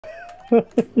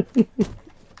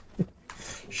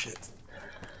Shit.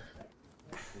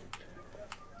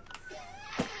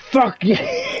 Fuck you!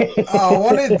 Oh, I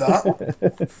wanted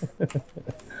that.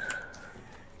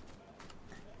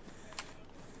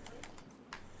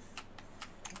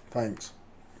 Thanks.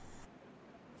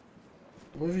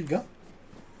 What have you got?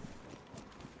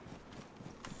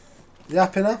 You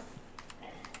happy now?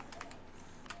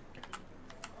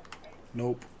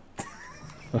 Nope.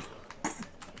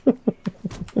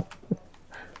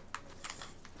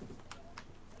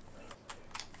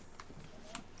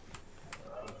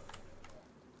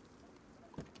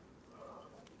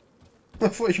 I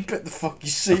thought you put the fucking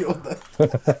seat on there.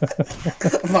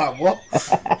 I'm like, what?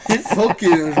 He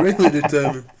fucking was really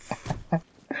determined.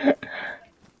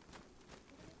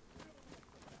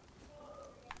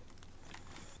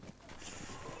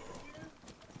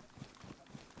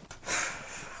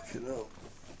 Fucking hell.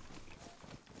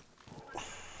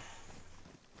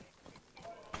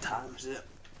 Time's it.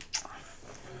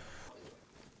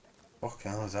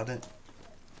 Fucking hell, is that it?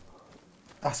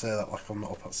 I say that like I'm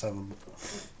not up at 7, but...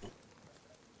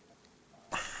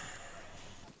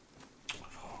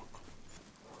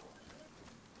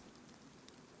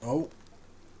 Oh,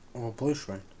 I'm a blue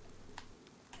screen.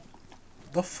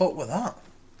 The fuck with that?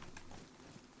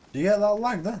 Do you get that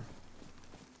lag then?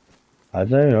 I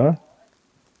don't know.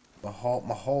 My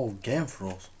whole game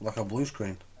froze like a blue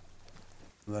screen.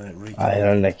 And then it I reconnected.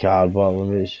 on the card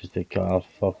bottom, it's just a card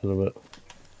fucking a bit.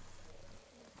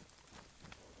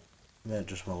 Yeah,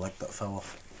 just my leg that fell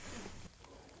off.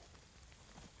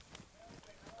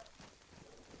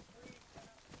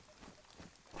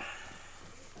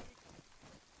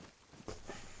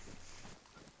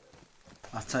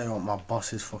 I tell you what, my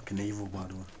boss is fucking evil, by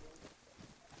the way.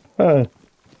 Oh.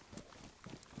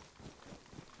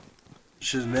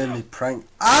 She's made me prank.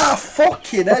 Ah,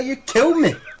 fucking hell, you killed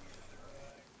me!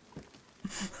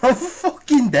 I'm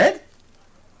fucking dead!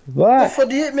 What What?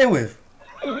 did you hit me with?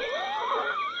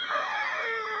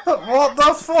 What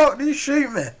the fuck did you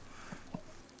shoot me?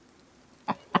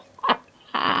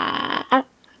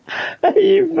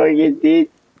 You fucking did.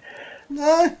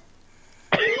 No.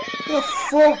 The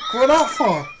fuck? What that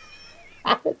for?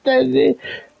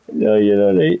 No, you're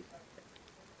alright.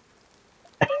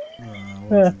 Oh,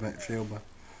 what did you make feel bad?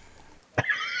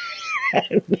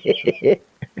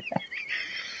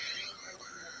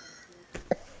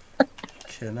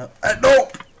 Fucking hell.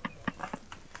 Nope!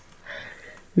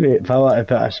 Mate, if I want to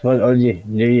put a splint on you,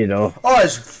 you know. Oh,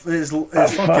 it's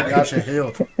fucking actually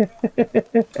healed.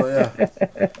 But yeah.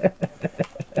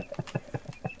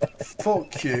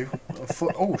 Fuck you.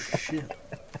 Oh shit.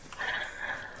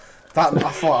 That, I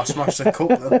thought I smashed the cup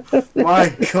then. My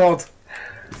god.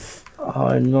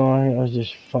 Oh no, I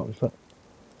just fucked it.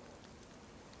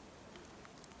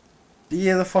 Do you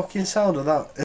hear the fucking sound of that?